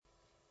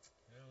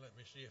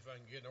Let me see if I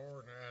can get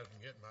organized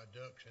and get my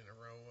ducks in a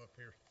row up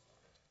here.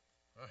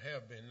 I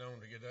have been known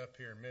to get up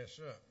here and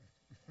mess up.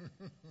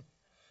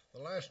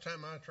 The last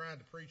time I tried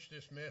to preach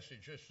this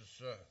message, this is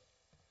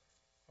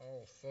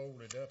all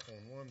folded up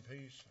on one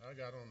piece. I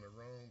got on the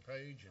wrong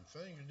page and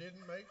things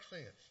didn't make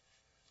sense.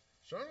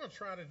 So I'm going to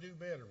try to do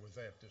better with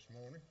that this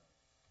morning.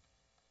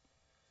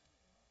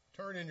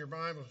 Turn in your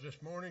Bibles this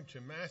morning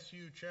to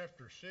Matthew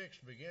chapter 6,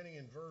 beginning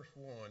in verse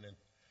 1. And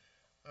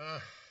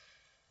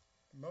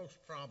most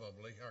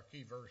probably our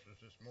key verses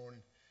this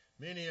morning,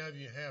 many of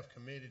you have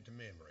committed to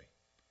memory.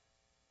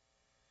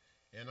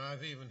 And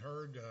I've even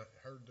heard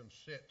them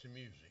set to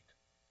music.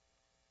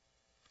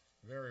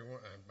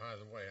 By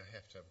the way, I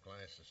have to have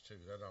glasses too.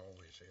 That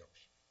always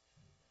helps.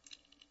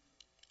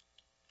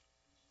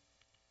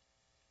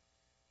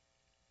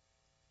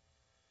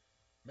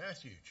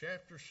 Matthew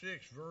chapter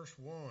 6, verse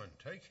 1.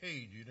 Take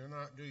heed you do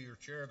not do your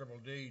charitable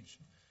deeds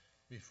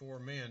before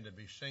men to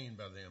be seen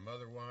by them.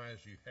 Otherwise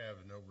you have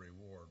no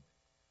reward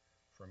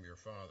from your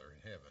Father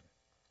in heaven.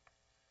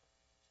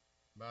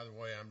 By the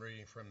way, I'm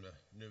reading from the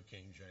New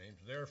King James.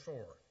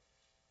 Therefore,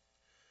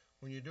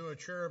 when you do a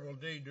charitable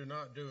deed, do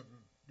not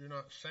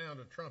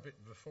sound a trumpet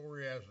before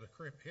you as the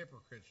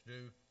hypocrites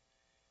do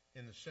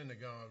in the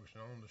synagogues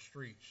and on the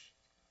streets,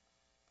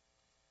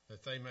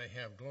 that they may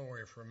have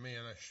glory from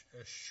men.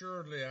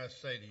 Assuredly, I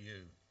say to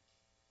you,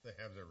 they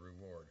have their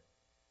reward.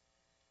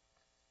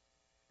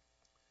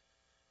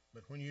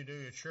 But when you do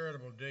your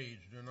charitable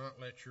deeds, do not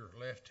let your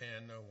left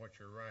hand know what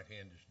your right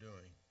hand is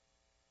doing,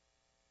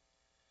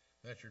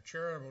 that your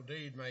charitable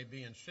deed may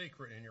be in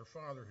secret, and your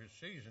Father who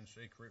sees in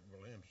secret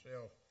will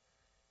himself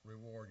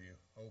reward you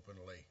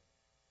openly.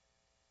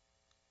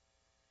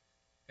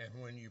 And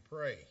when you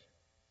pray,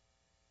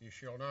 you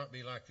shall not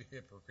be like the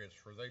hypocrites,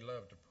 for they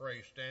love to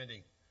pray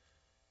standing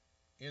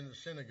in the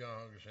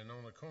synagogues and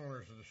on the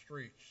corners of the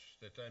streets,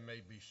 that they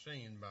may be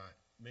seen by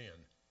men.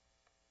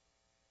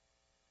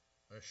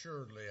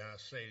 Assuredly, I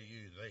say to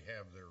you, they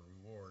have their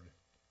reward.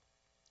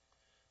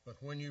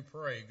 But when you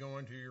pray, go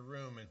into your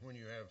room, and when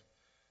you have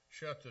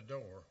shut the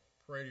door,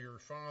 pray to your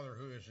Father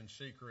who is in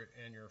secret,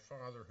 and your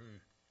Father who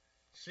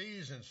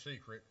sees in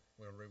secret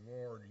will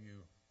reward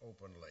you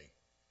openly.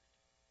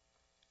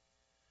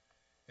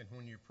 And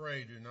when you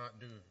pray, do not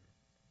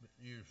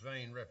use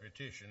vain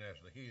repetition as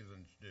the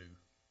heathens do,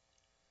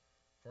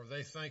 for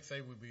they think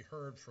they will be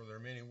heard for their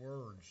many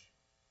words.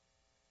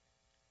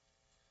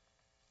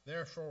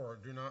 Therefore,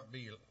 do not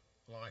be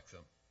like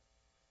them,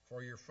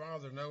 for your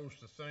Father knows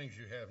the things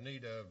you have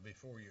need of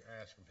before you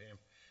ask of him.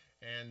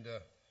 And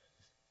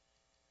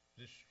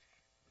this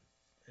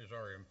is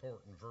our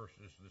important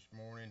verses this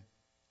morning.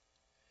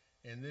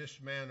 In this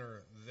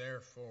manner,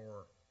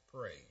 therefore,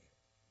 pray.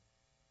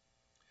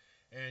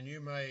 And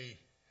you may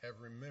have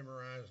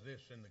memorized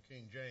this in the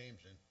King James,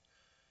 and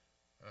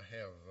I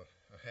have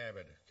a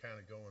habit of kind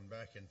of going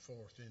back and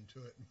forth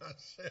into it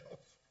myself.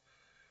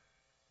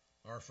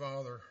 Our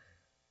Father,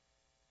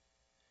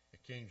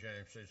 the King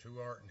James says, who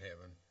art in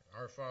heaven,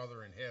 our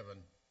Father in heaven,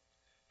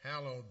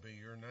 hallowed be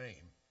your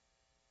name.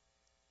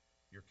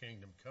 Your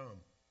kingdom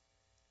come.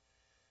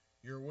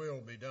 Your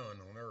will be done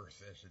on earth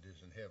as it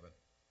is in heaven.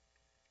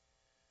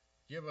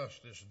 Give us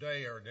this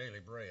day our daily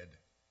bread,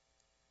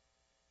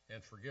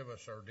 and forgive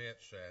us our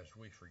debts as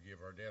we forgive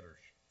our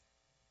debtors.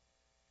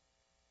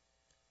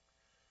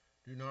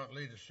 Do not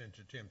lead us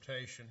into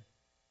temptation,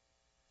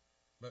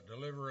 but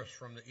deliver us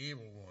from the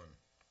evil one.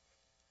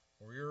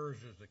 For yours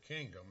is the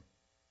kingdom,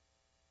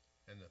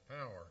 and the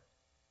power,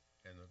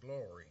 and the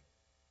glory,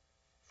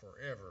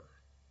 forever.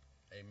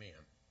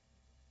 Amen.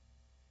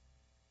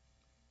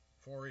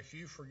 For if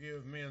you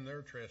forgive men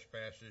their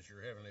trespasses,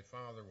 your heavenly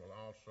Father will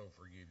also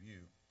forgive you.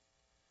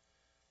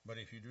 But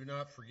if you do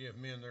not forgive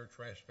men their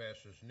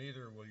trespasses,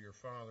 neither will your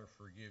Father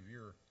forgive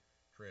your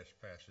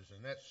trespasses.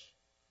 And that's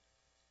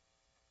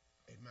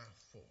a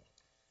mouthful.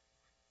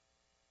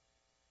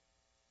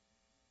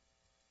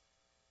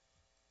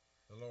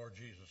 The Lord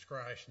Jesus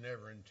Christ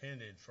never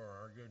intended for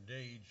our good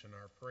deeds and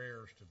our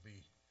prayers to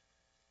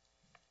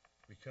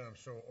become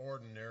so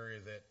ordinary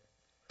that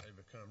they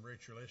become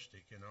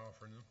ritualistic in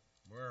offering them.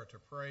 We are to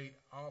pray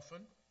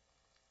often.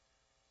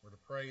 We're to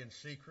pray in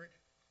secret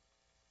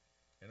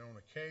and on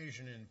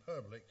occasion in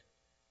public,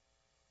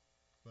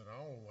 but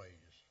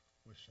always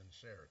with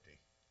sincerity.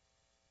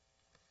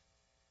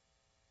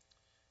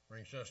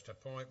 Brings us to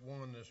point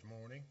 1 this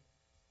morning.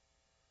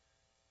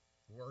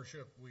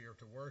 Worship. We are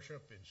to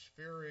worship in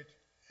spirit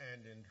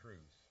and in truth.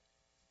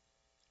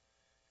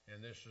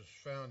 And this is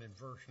found in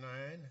verse 9.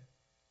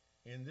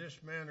 In this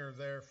manner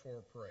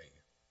therefore pray.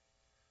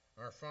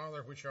 Our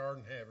Father which art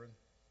in heaven,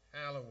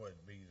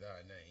 hallowed be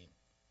thy name.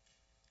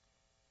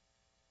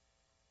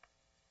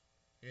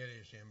 It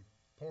is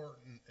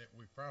important that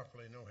we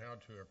properly know how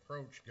to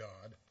approach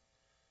God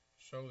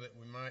so that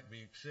we might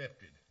be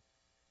accepted.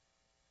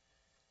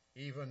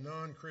 Even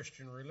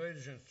non-Christian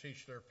religions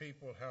teach their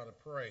people how to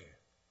pray.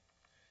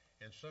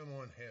 And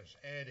someone has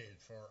added,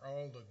 for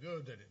all the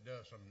good that it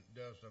does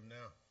them.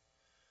 Now,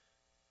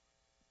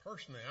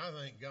 personally, I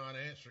think God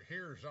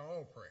hears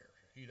all prayers.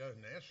 He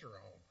doesn't answer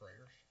all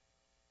prayers.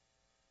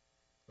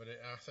 But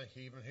I think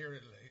he even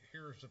hears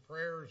the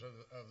prayers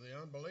of the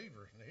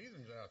unbelievers and the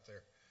heathens out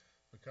there,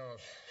 because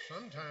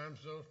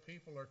sometimes those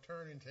people are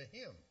turning to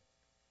him.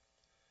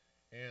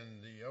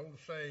 And the old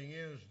saying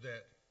is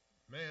that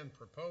man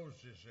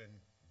proposes and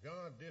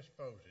God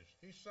disposes.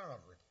 He's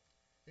sovereign.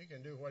 He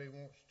can do what he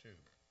wants to.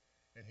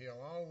 And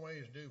he'll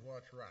always do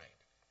what's right.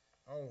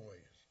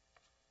 Always.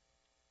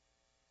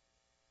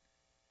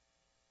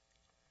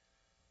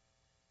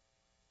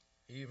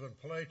 Even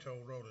Plato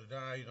wrote a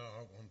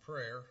dialogue on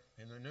prayer.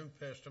 In the New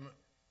Testament,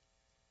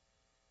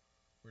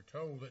 we're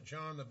told that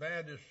John the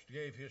Baptist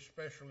gave his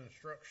special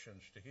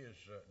instructions to his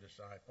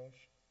disciples.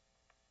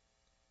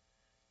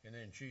 And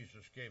then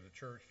Jesus gave the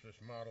church this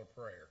model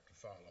prayer to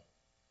follow.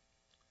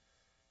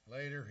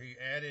 Later, he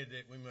added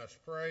that we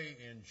must pray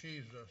in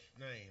Jesus'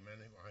 name.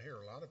 And I hear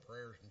a lot of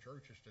prayers in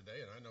churches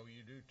today, and I know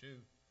you do too.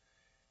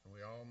 And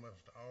we all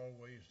must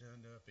always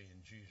end up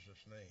in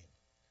Jesus' name.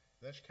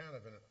 That's kind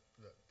of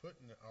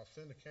putting the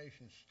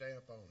authentication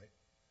stamp on it,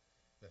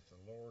 that the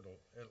Lord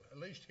will at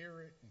least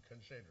hear it and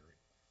consider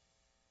it.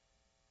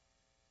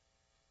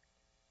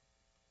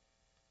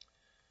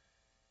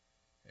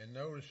 And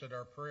notice that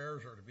our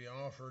prayers are to be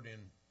offered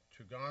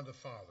to God the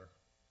Father.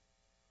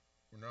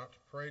 We're not to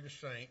pray to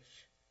saints,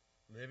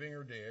 living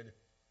or dead.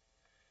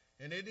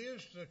 And it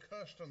is the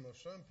custom of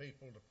some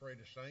people to pray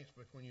to saints,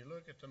 but when you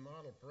look at the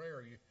model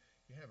prayer, you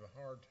have a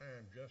hard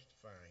time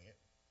justifying it.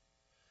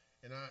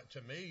 And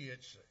to me,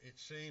 it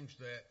seems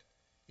that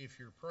if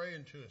you're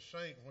praying to a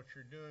saint, what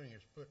you're doing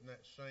is putting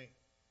that saint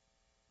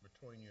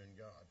between you and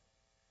God.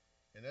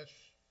 And that's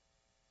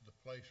the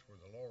place where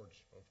the Lord's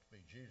supposed to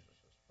be, Jesus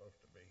is supposed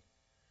to be.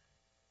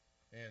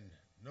 And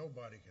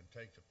nobody can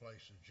take the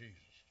place of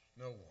Jesus.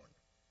 No one.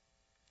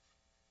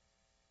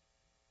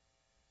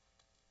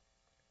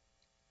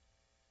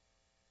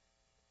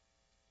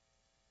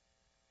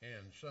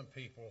 And some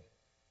people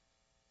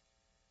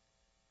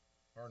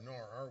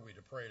nor are we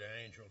to pray to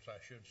angels, I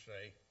should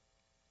say.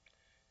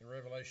 In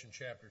Revelation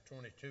chapter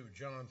 22,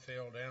 John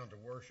fell down to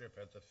worship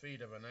at the feet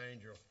of an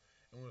angel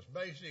and was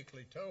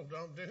basically told,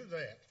 don't do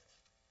that.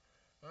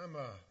 I'm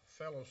a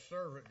fellow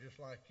servant just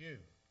like you.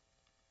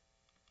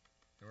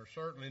 And we're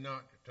certainly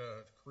not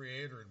to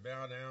create or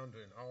bow down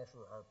to and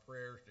offer our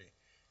prayers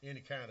to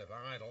any kind of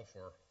idol,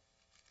 for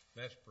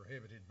that's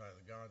prohibited by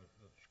the God's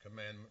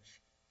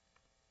commandments.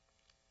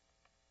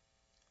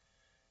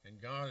 And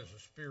God is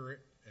a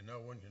spirit, and no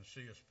one can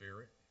see a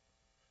spirit.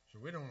 So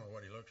we don't know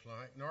what he looks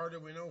like, nor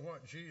do we know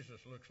what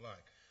Jesus looks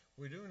like.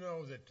 We do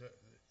know that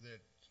the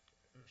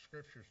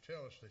scriptures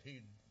tell us that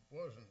he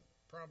wasn't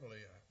probably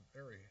a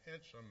very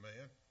handsome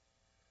man,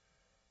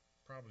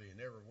 probably in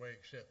every way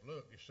except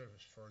look. It says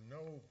for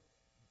no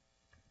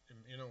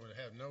would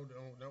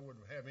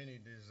have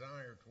any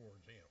desire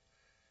towards him.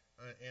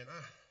 And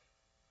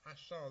I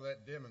saw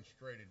that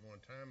demonstrated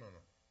one time on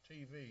a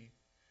TV.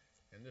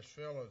 And this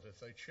fellow that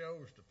they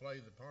chose to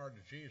play the part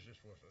of Jesus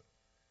was as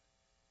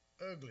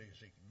ugly as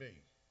he could be.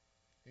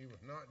 He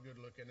was not good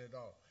looking at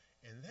all.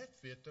 And that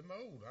fit the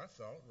mold, I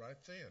thought, right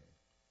then.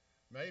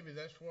 Maybe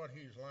that's what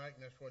he's like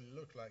and that's what he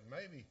looks like.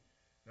 Maybe,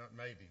 not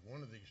maybe, one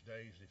of these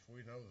days, if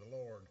we know the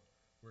Lord,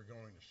 we're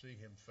going to see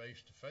him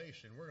face to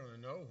face and we're going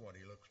to know what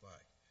he looks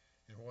like.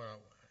 And what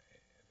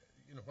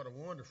a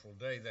wonderful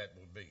day that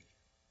will be.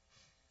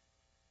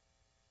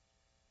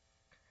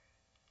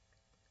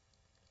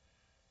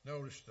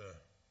 Notice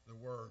the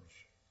words,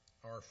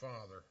 our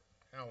Father,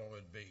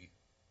 hallowed be.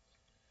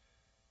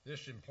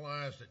 This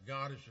implies that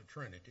God is a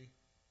Trinity,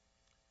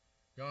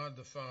 God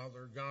the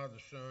Father, God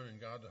the Son,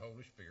 and God the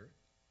Holy Spirit.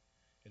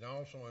 It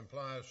also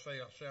implies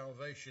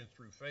salvation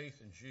through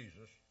faith in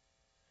Jesus,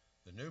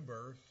 the new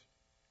birth,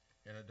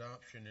 and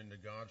adoption into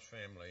God's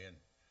family. And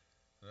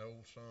an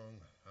old song,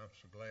 I'm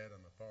so glad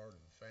I'm a part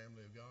of the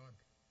family of God.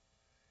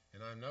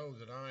 And I know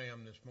that I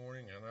am this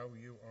morning, I know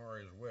you are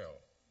as well.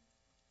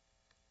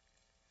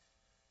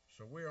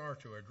 So we are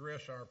to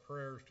address our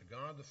prayers to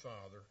God the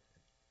Father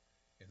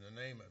in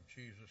the name of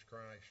Jesus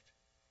Christ,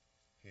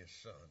 his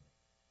Son.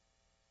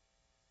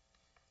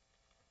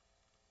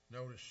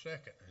 Notice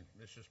second, and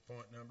this is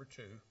point number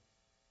 2,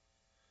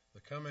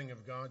 the coming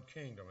of God's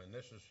kingdom. And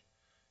this is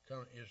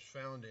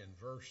found in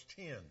verse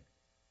 10,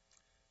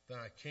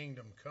 thy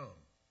kingdom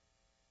come.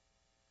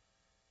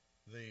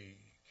 The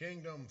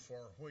kingdom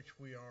for which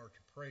we are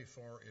to pray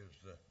for is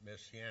the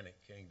Messianic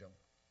kingdom,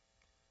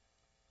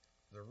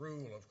 the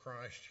rule of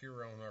Christ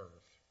here on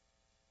earth.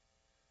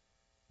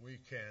 We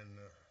can,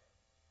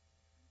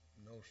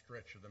 no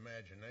stretch of the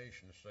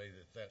imagination, say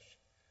that that's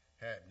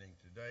happening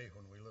today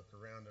when we look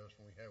around us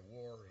and we have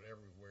wars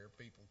everywhere,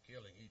 people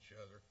killing each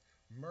other,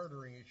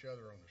 murdering each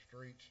other on the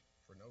streets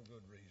for no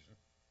good reason.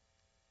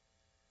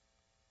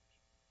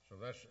 So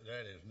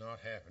that is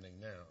not happening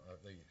now,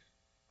 at least.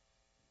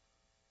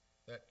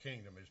 That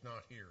kingdom is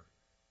not here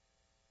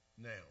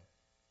now.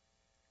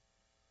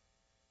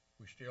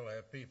 We still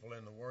have people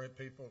in the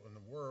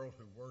world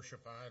who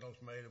worship idols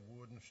made of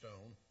wood and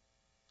stone.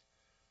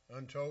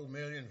 Untold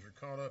millions are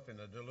caught up in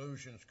the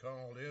delusions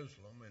called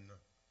Islam, and the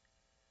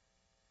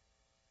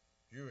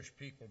Jewish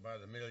people by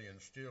the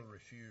millions still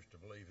refuse to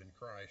believe in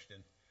Christ.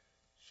 And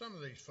some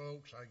of these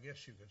folks, I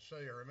guess you could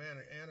say, are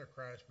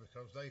antichrist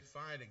because they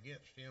fight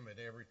against him at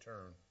every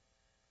turn.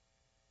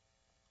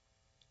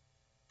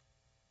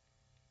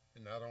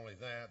 And not only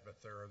that,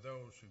 but there are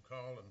those who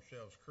call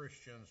themselves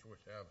Christians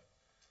which have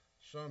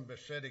some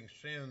besetting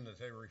sin that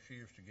they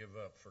refuse to give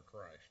up for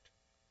Christ.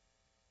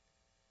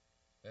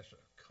 That's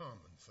a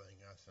common thing,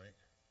 I think.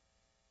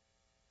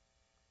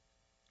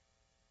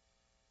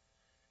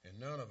 And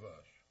none of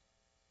us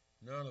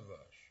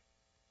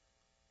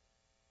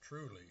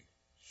truly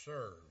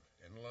serve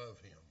and love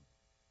him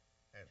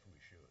as we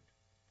should.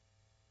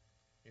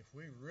 If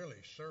we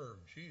really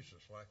serve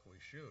Jesus like we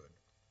should,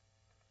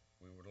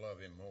 we would love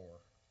him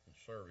more and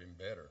serve him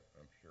better,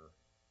 I'm sure.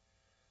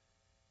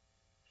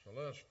 So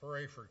let us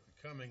pray for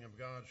the coming of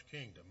God's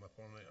kingdom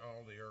upon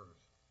all the earth,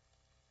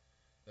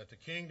 that the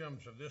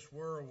kingdoms of this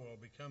world will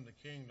become the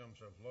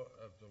kingdoms of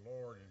the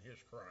Lord and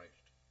his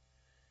Christ.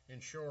 In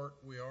short,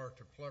 we are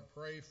to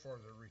pray for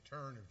the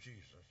return of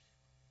Jesus.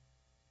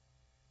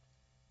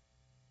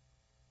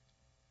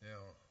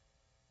 Now,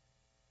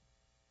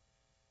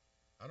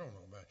 I don't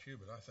know about you,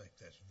 but I think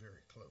that's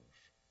very close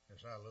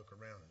as I look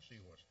around and see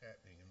what's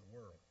happening in the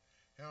world.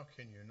 How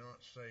can you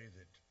not say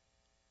that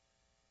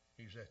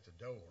he's at the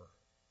door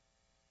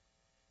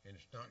and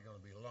it's not going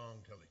to be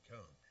long till he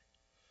comes?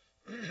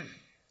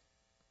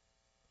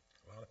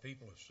 A lot of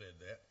people have said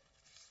that.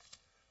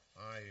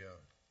 I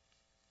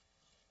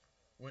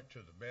went to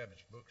the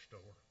Baptist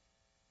bookstore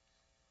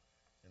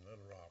in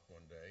Little Rock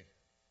one day,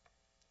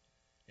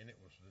 and it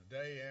was the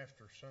day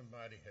after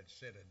somebody had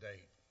set a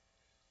date.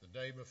 The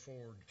day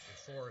before,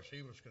 as far as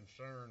he was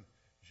concerned,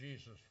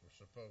 Jesus was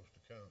supposed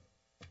to come.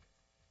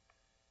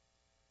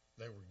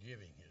 They were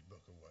giving his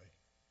book away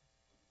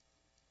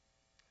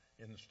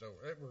in the store.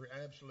 They were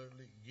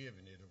absolutely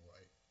giving it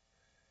away.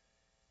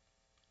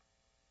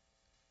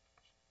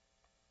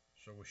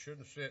 So we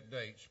shouldn't set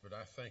dates, but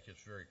I think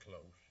it's very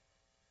close.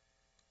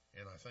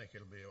 And I think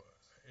it'll be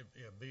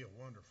a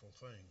wonderful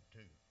thing,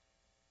 too.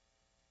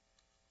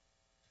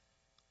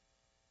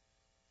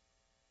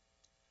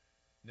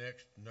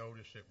 Next,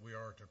 notice that we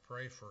are to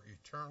pray for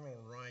eternal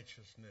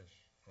righteousness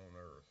on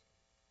earth.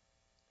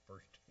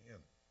 Verse 10.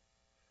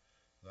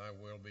 Thy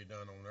will be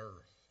done on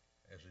earth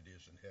as it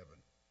is in heaven.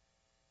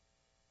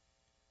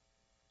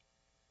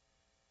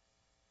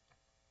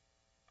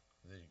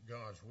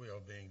 God's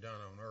will being done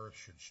on earth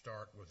should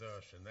start with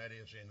us, and that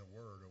is in the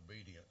word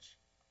obedience.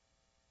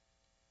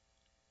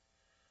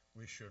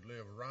 We should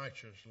live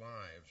righteous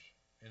lives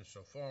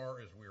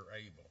insofar as we are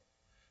able.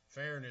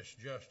 Fairness,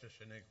 justice,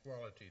 and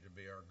equality to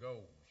be our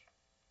goals.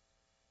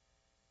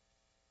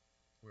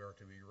 We are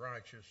to be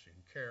righteous in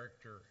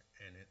character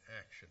and in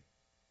action.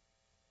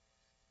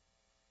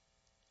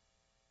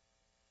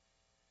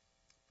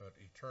 But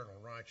eternal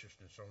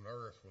righteousness on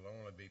earth will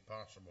only be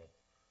possible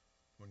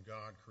when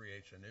God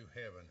creates a new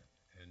heaven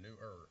and a new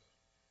earth.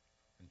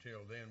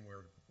 Until then,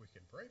 we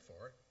can pray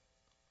for it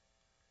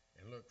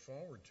and look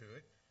forward to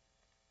it,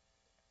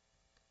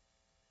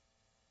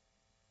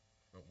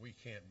 but we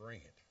can't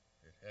bring it.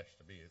 It has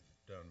to be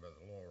done by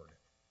the Lord.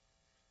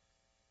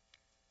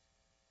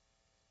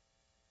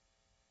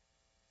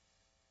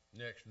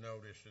 Next,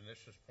 notice, and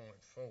this is point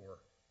 4,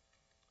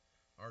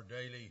 our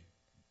daily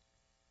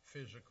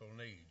physical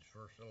needs.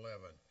 Verse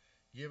 11,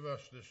 give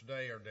us this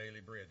day our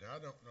daily bread. Now,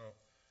 I don't know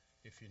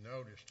if you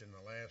noticed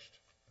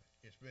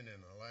it's been in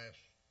the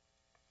last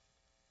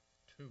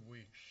 2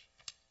 weeks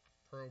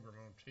program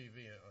on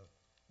TV, a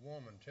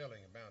woman telling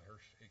about her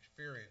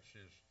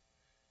experiences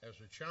as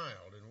a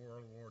child in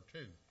World War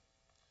II.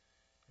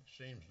 It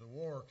seems the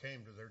war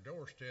came to their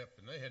doorstep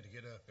and they had to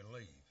get up and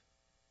leave.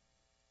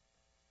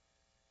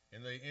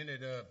 And they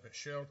ended up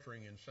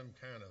sheltering in some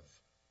kind of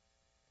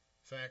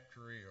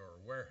factory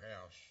or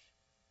warehouse,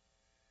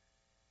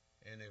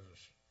 and it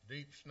was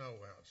deep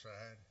snow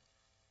outside.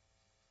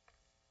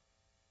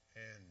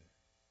 And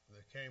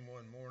they came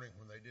one morning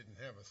when they didn't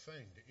have a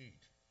thing to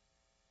eat.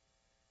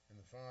 And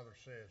the father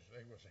says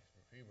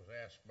he was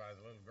asked by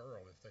the little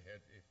girl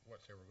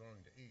what they were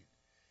going to eat.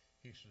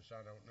 He says,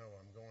 I don't know.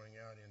 I'm going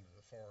out into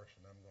the forest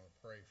and I'm going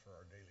to pray for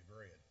our daily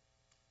bread.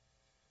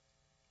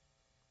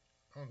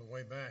 On the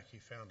way back, he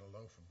found a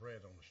loaf of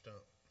bread on the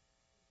stump.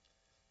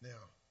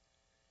 Now,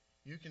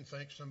 you can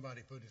think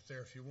somebody put it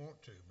there if you want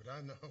to, but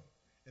I know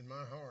in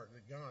my heart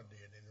that God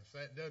did. And if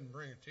that doesn't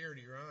bring a tear to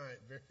your eye,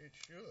 it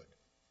should.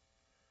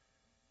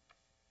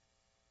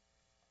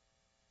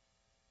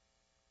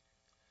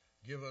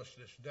 Give us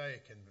this day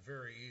can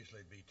very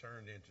easily be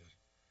turned into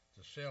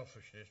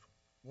selfishness.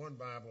 One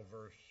Bible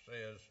verse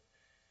says,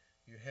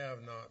 you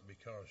have not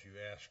because you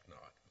ask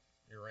not.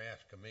 Or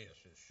ask amiss,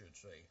 it should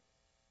say.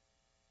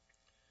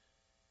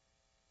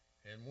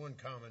 And one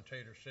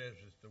commentator says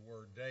that the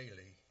word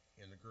daily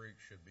in the Greek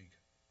should be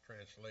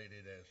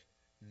translated as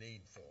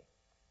needful.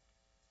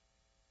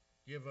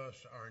 Give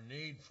us our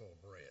needful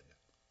bread.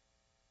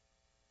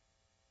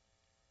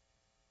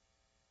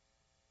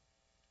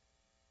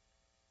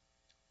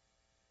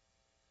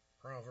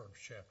 Proverbs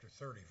chapter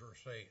 30,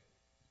 verse 8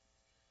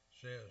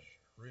 says,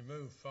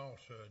 remove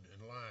falsehood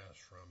and lies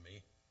from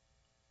me.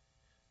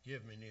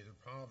 Give me neither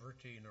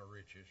poverty nor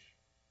riches.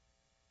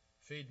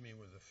 Feed me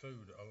with the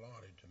food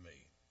allotted to me.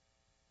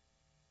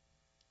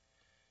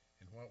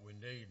 And what we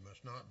need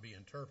must not be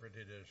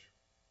interpreted as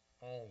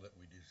all that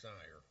we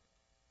desire.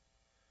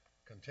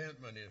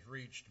 Contentment is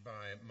reached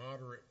by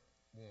moderate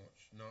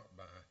wants, not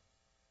by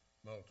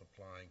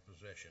multiplying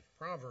possessions.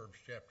 Proverbs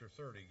chapter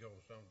 30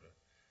 goes on to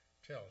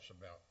tell us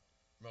about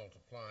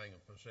multiplying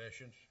of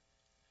possessions.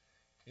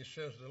 It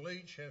says the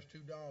leech has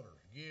 $2.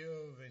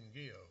 Give and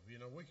give. You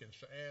know, we can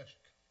ask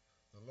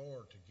the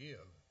Lord to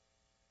give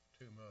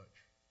too much.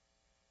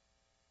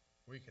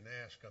 We can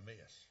ask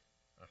amiss.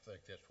 I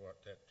think that's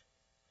what that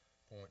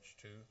points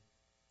to.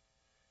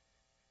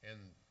 And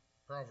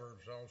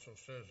Proverbs also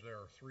says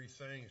there are 3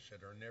 things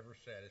that are never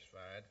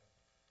satisfied,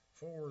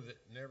 4 that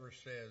never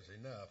says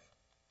enough: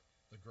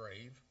 the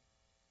grave,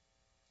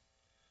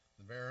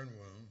 the barren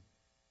womb,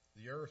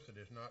 the earth that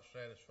is not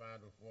satisfied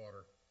with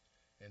water,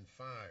 and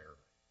fire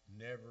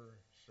never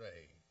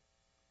say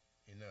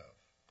enough.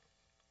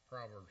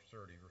 Proverbs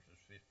 30 verses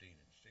 15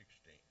 and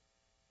 16.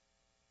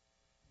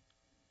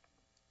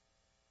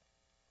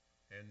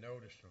 And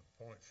notice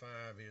point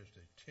 5 is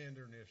the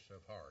tenderness of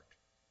heart.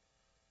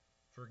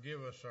 Forgive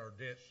us our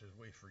debts as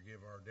we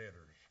forgive our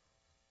debtors.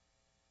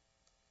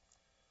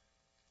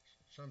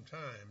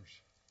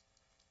 Sometimes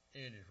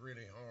it is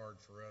really hard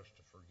for us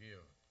to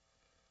forgive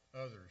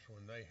others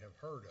when they have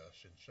hurt us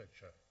in such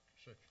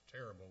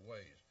terrible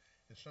ways.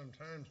 And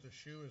sometimes the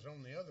shoe is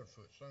on the other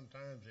foot.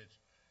 Sometimes it's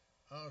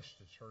us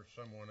that's hurt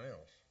someone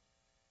else.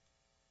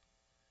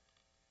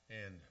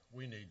 And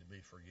we need to be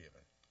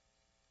forgiven.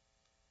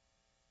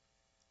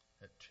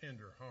 That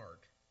tender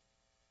heart,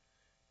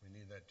 we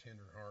need that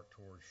tender heart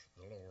towards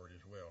the Lord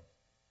as well.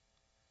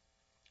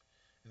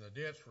 And the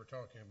debts we're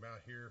talking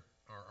about here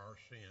are our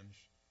sins.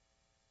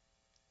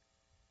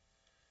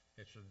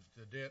 It's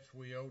the debts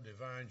we owe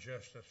divine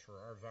justice for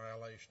our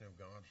violation of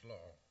God's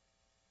law.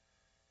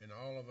 And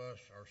all of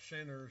us are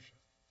sinners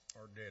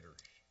or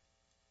debtors.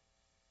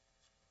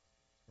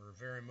 We're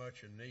very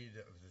much in need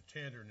of the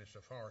tenderness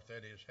of heart,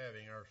 that is,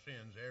 having our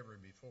sins ever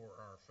before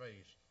our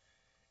face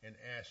and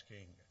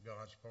asking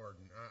God's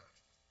pardon.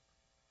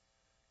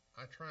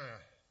 I try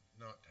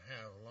not to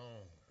have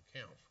long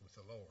accounts with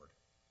the Lord.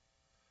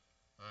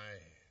 I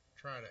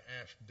try to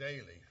ask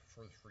daily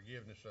for the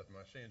forgiveness of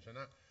my sins. And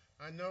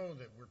I know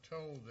that we're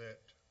told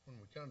that when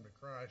we come to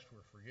Christ,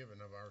 we're forgiven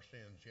of our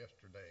sins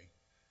yesterday,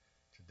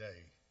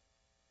 today,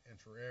 and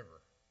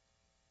forever.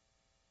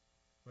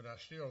 But I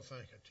still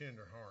think a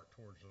tender heart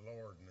towards the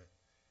Lord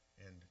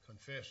and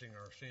confessing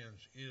our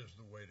sins is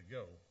the way to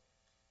go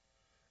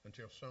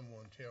until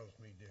someone tells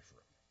me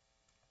different.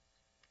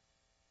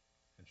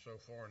 And so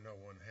far, no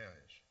one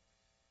has.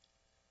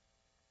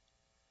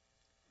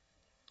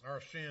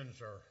 Our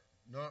sins are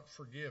not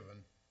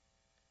forgiven,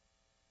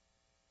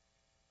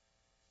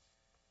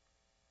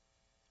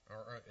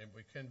 and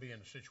we can be in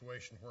a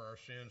situation where our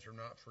sins are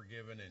not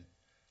forgiven and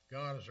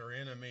God is our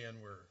enemy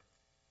and we're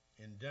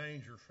in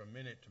danger from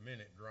minute to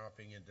minute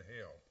dropping into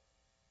hell.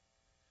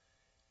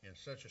 In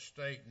such a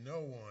state,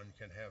 no one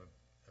can have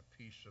a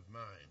peace of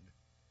mind.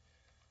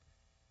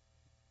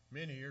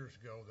 Many years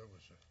ago, there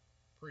was a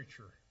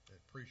preacher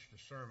that preached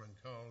a sermon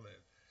called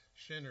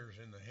Sinners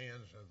in the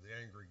Hands of the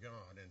Angry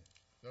God. And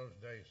those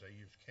days they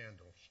used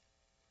candles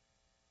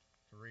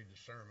to read the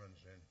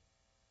sermons, and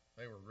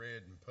they were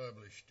read and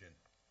published. And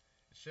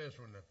it says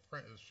when the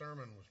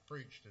sermon was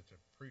preached that the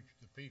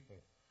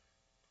people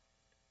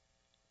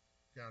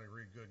got a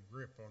really good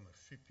grip on the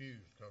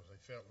pews because they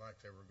felt like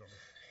they were going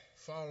to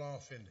fall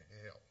off into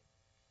hell.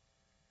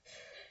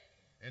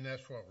 And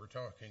that's what we're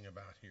talking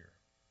about here.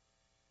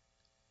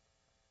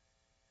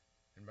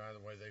 And by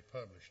the way, they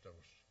published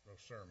those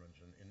sermons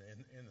in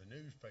the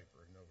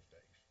newspaper in those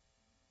days.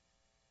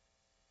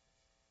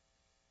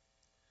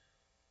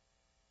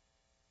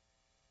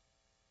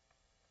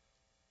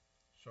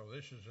 So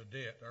this is a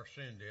debt, our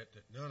sin debt,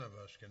 that none of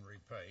us can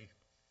repay.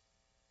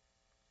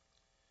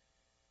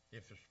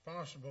 If it's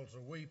possible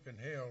to weep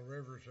in hell,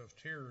 rivers of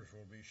tears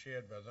will be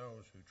shed by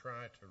those who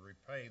try to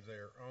repay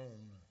their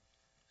own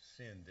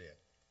sin debt.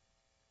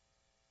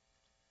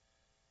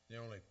 The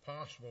only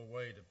possible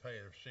way to pay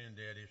their sin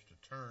debt is to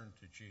turn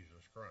to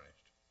Jesus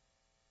Christ.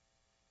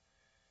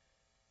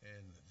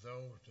 And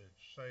those that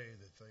say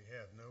that they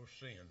have no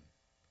sin,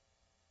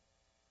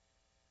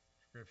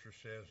 Scripture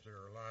says they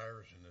are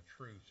liars and the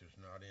truth is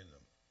not in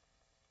them.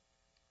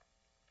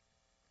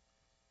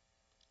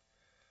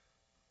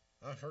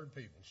 I've heard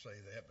people say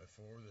that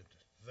before, that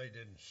they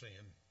didn't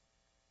sin.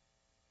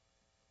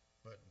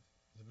 But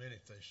the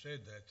minute they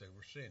said that, they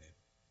were sinning.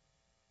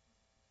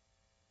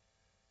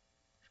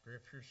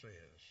 Scripture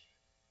says,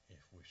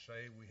 if we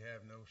say we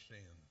have no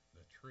sin,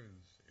 the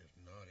truth is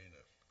not in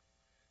us.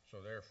 So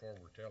therefore,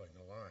 we're telling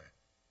a lie.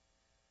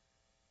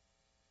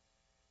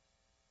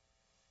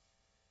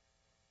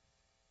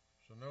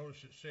 So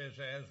notice it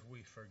says, as we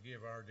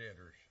forgive our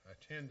debtors. A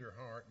tender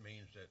heart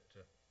means that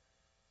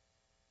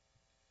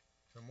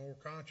the more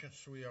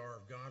conscious we are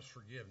of God's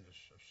forgiveness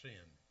of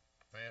sin,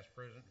 past,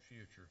 present, and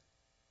future,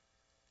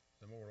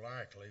 the more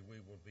likely we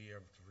will be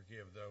able to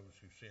forgive those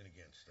who sin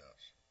against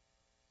us.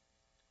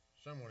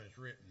 Someone has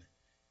written,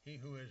 "He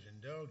who is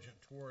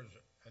indulgent towards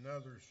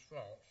another's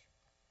faults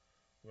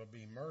will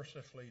be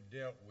mercifully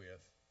dealt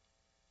with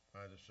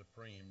by the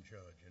supreme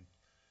judge." And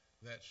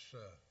that's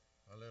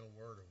a little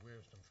word of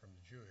wisdom from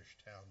the Jewish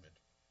Talmud.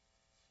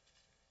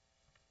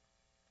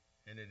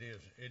 And it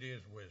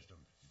is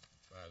wisdom,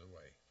 by the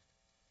way.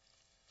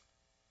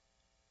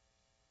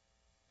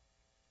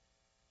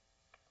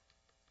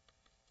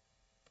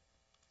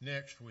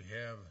 Next, we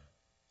have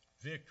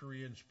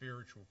victory in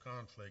spiritual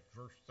conflict,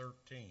 verse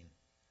 13.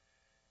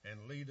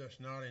 "And lead us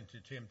not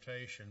into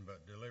temptation,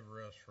 but deliver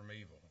us from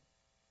evil."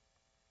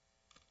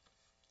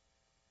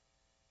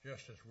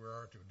 Just as we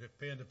are to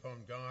depend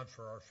upon God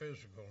for our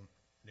physical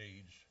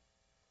needs,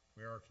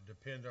 we are to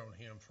depend on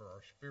Him for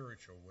our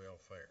spiritual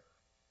welfare.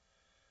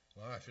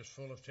 Life is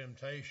full of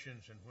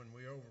temptations, and when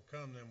we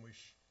overcome them, we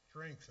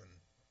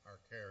strengthen our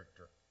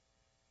character.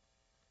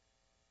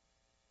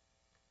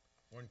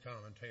 One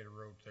commentator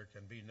wrote, "There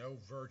can be no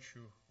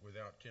virtue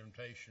without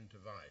temptation to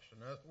vice."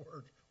 In other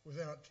words,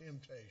 without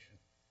temptation.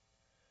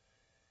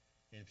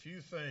 In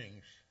few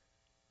things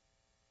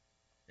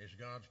is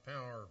God's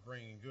power of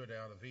bringing good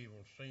out of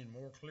evil seen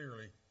more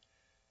clearly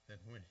than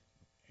when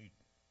He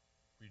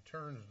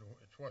returns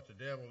what the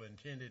devil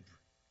intended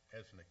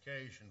as an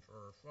occasion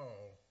for our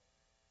fall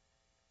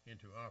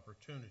into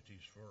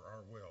opportunities for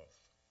our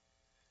wealth.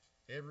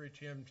 Every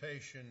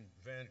temptation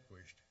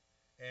vanquished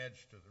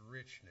adds to the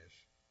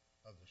richness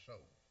of the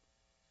soul.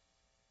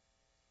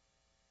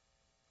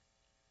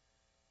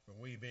 But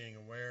we, being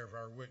aware of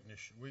our weakness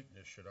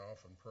should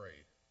often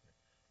pray.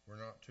 We're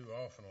not too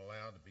often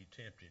allowed to be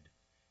tempted.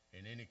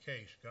 In any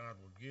case, God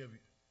will give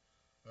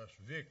us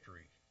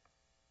victory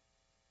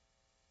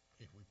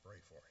if we pray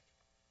for it.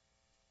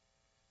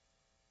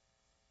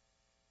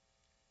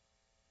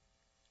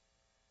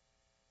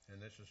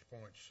 And this is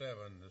point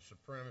 7, the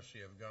supremacy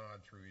of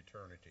God through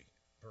eternity.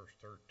 Verse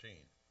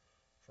 13.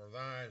 "For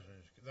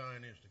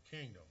thine is the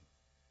kingdom,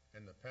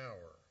 and the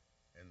power,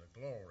 and the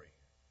glory,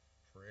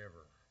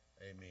 forever.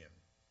 Amen."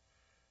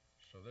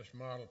 So this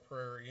model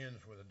prayer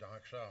ends with a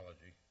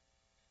doxology.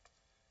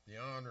 The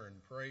honor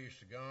and praise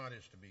to God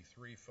is to be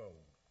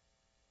threefold.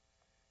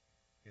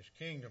 His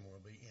kingdom will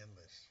be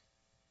endless.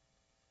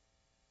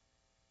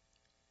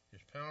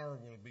 His power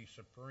will be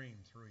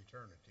supreme through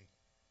eternity.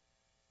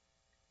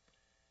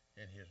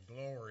 And His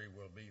glory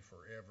will be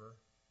forever.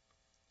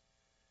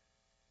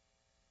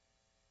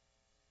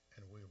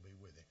 And we'll be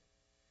with Him.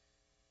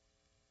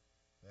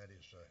 That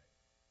is a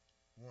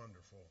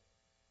wonderful,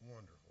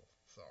 wonderful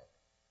thought.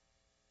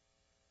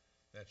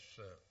 That's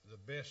the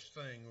best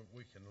thing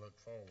we can look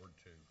forward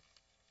to.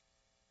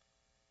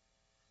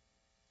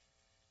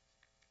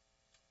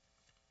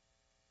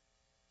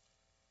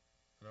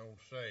 An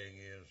old saying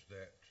is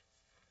that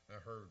I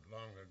heard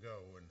long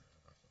ago, and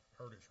I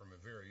heard it from a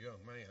very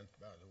young man,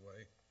 by the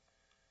way,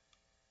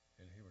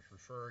 and he was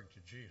referring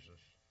to Jesus.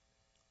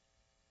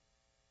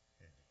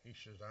 And he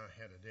says, "I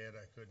had a debt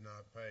I could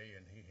not pay,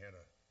 and he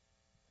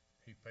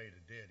paid a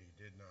debt he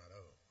did not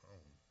owe.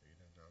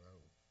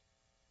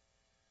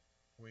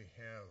 We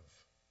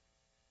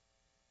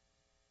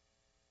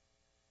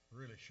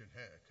really should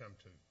come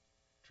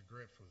to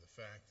grips with the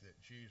fact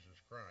that Jesus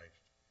Christ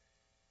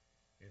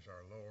is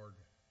our Lord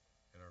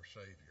and our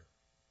Savior.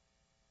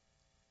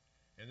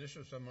 And this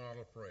is the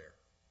model prayer.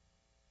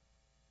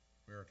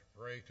 We are to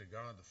pray to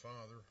God the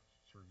Father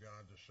through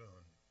God the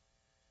Son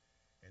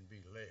and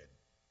be led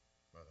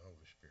by the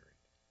Holy Spirit.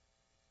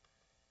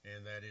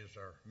 And that is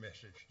our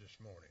message this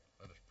morning.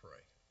 Let us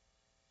pray.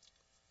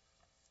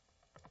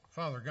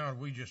 Father God,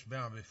 we just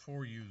bow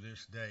before you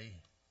this day.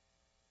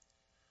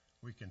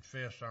 We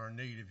confess our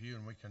need of you,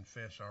 and we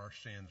confess our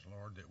sins,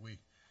 Lord, that we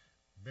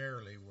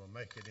barely will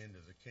make it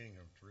into the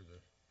kingdom through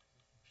the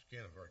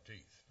skin of our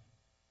teeth.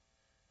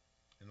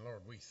 And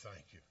Lord, we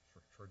thank you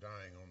for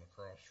dying on the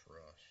cross for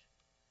us.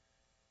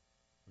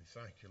 We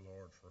thank you,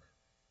 Lord, for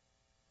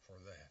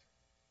that.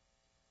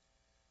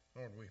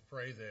 Lord, we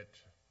pray that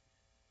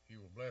you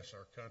will bless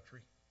our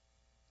country,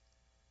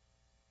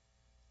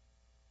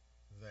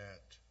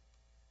 that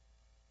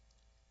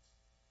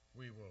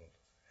we will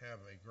have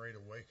a great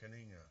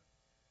awakening,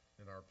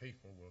 that our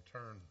people will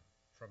turn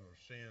from their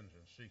sins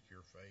and seek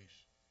your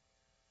face.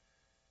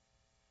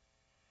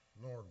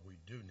 Lord, we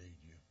do need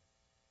you.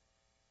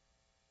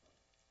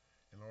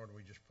 And Lord,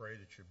 we just pray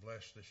that you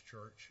bless this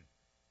church and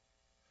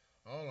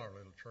all our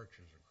little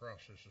churches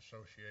across this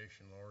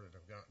association, Lord, that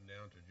have gotten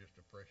down to just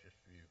a precious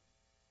few.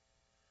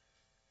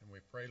 And we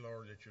pray,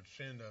 Lord, that you'd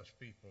send us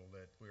people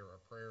that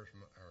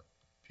our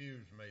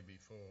pews may be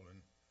full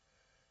and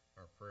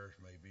our prayers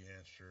may be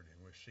answered,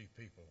 and we see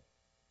people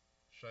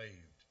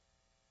saved,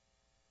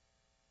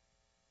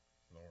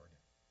 Lord,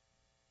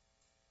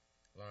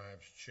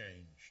 lives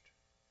changed.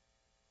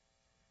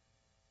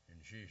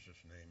 In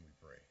Jesus' name we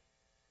pray.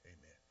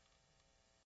 Amen.